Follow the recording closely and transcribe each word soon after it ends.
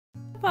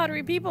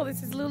Pottery people,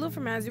 this is Lulu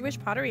from As You Wish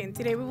Pottery, and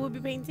today we will be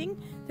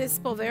painting this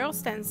Polvero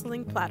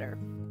stenciling platter.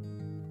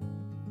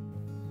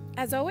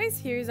 As always,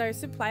 here's our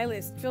supply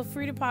list. Feel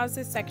free to pause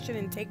this section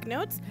and take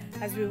notes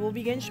as we will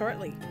begin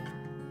shortly.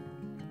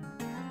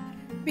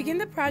 Begin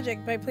the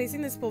project by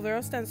placing this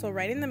Polvero stencil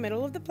right in the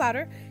middle of the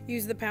platter.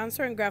 Use the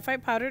pouncer and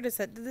graphite powder to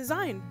set the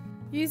design.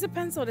 Use a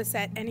pencil to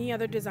set any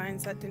other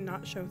designs that did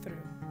not show through.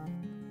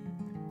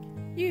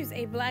 Use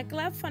a black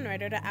lab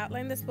funwriter to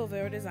outline this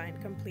Polvero design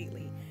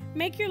completely.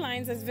 Make your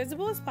lines as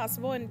visible as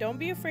possible and don't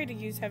be afraid to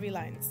use heavy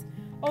lines.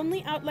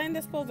 Only outline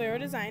this Polvero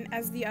design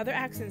as the other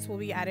accents will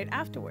be added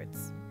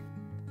afterwards.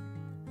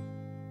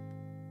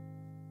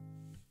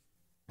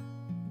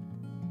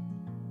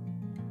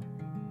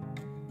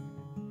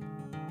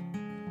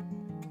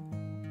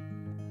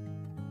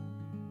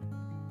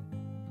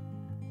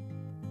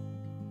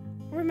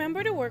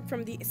 Remember to work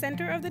from the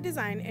center of the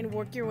design and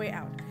work your way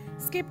out.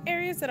 Skip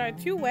areas that are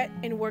too wet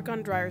and work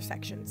on drier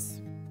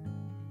sections.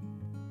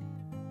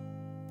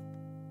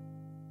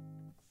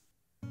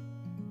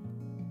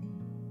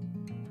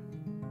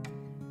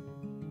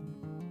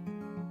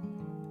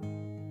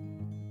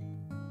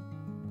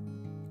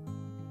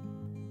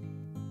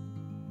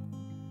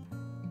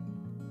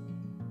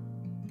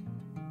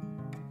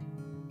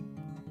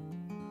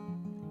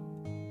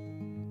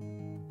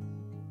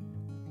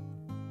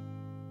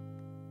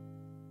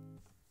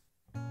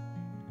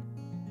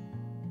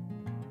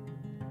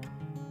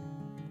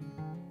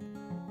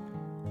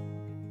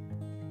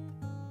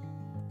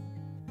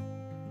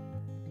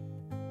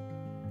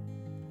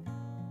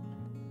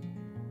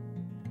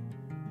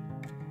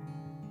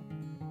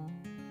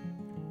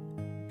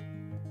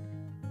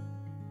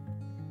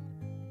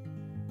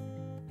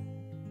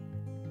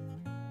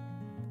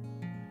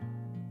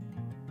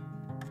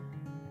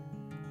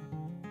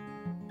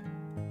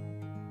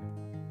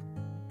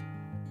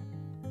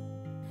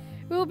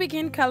 We will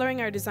begin coloring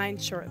our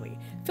designs shortly.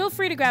 Feel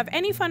free to grab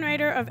any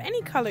funwriter of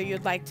any color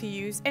you'd like to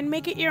use and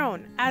make it your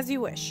own, as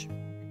you wish.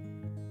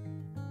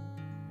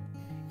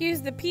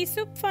 Use the pea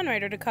soup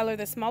funwriter to color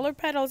the smaller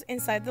petals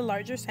inside the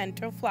larger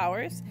central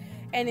flowers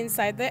and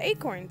inside the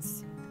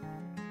acorns.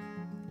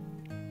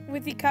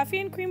 With the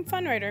coffee and cream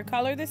funwriter,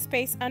 color the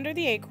space under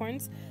the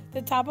acorns,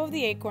 the top of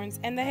the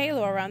acorns, and the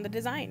halo around the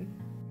design.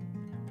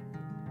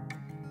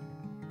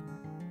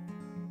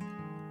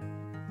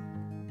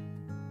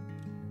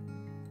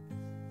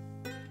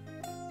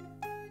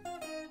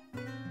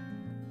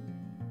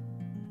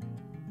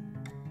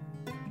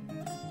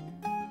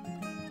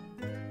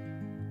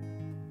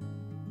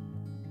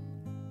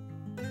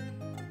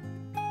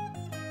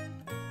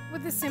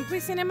 With the Simply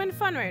Cinnamon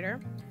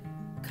funwriter,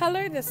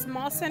 color the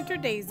small center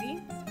daisy,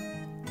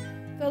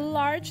 the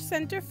large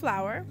center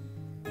flower,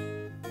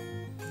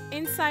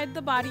 inside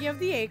the body of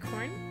the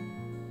acorn,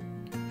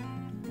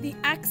 the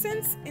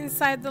accents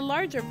inside the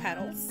larger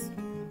petals,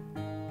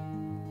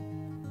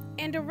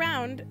 and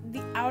around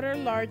the outer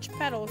large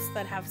petals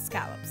that have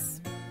scallops.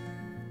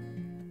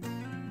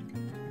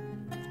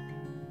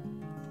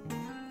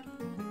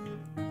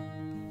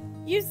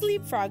 Use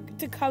leapfrog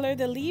to color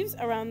the leaves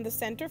around the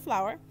center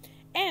flower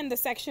and the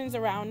sections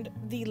around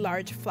the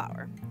large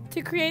flower.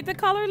 To create the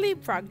color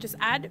leapfrog, just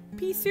add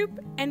pea soup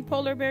and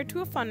polar bear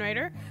to a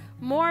funwriter,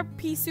 more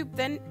pea soup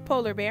than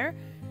polar bear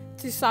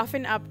to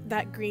soften up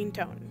that green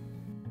tone.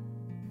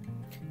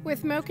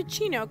 With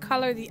mochaccino,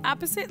 color the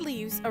opposite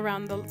leaves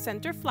around the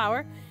center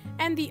flower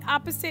and the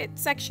opposite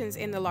sections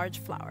in the large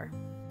flower.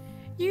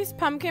 Use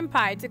pumpkin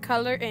pie to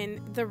color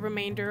in the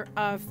remainder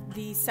of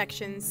the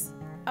sections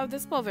of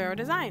this Polvero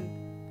design.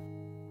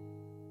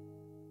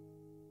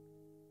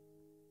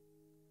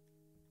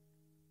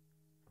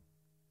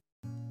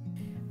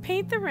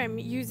 Paint the rim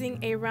using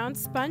a round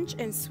sponge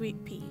and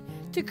sweet pea.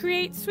 To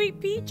create sweet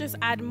pea, just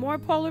add more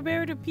polar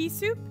bear to pea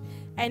soup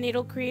and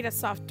it'll create a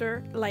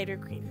softer, lighter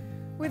green.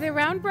 With a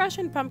round brush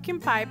and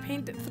pumpkin pie,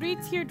 paint 3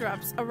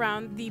 teardrops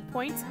around the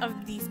points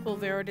of this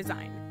Polvero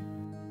design.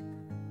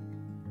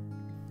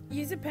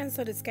 Use a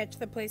pencil to sketch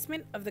the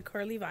placement of the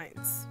curly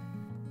vines.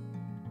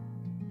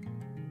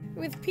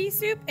 With pea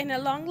soup and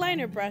a long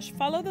liner brush,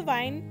 follow the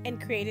vine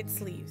and create its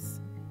leaves.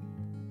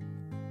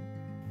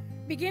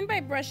 Begin by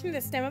brushing the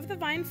stem of the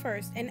vine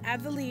first and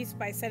add the leaves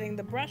by setting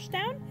the brush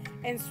down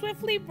and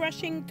swiftly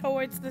brushing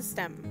towards the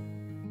stem.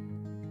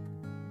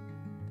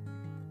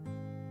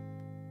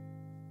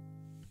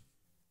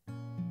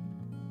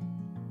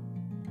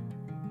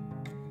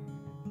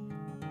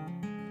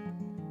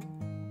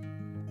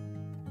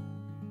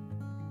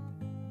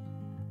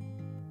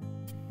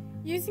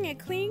 Using a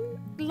clean,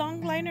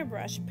 long liner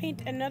brush,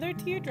 paint another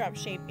teardrop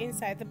shape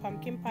inside the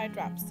pumpkin pie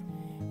drops,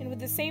 and with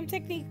the same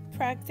technique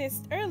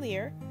practiced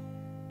earlier,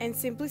 and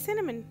Simply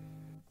Cinnamon.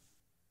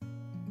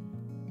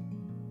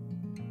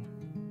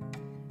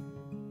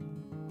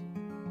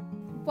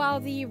 While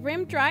the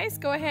rim dries,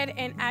 go ahead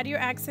and add your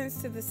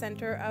accents to the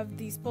center of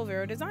the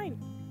Polvero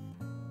design.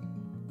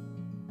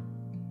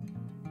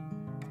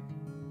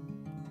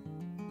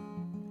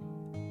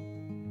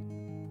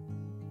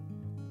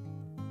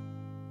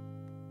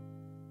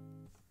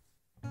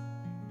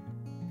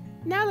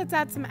 Now let's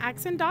add some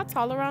accent dots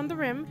all around the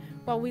rim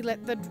while we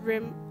let the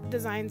rim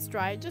designs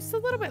dry just a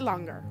little bit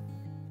longer.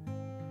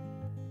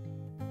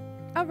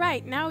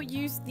 Alright, now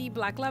use the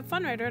Black Lab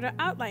Funwriter to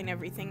outline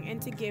everything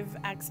and to give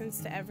accents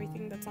to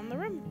everything that's on the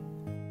rim.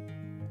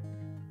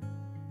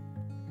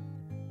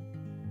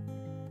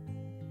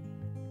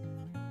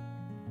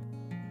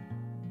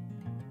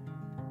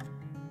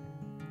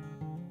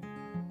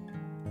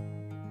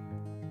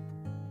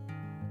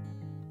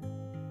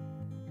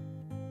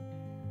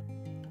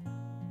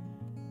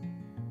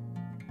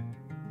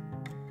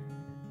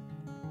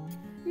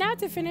 Now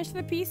to finish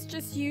the piece,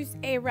 just use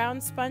a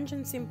round sponge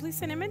and simply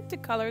cinnamon to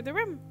color the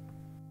rim.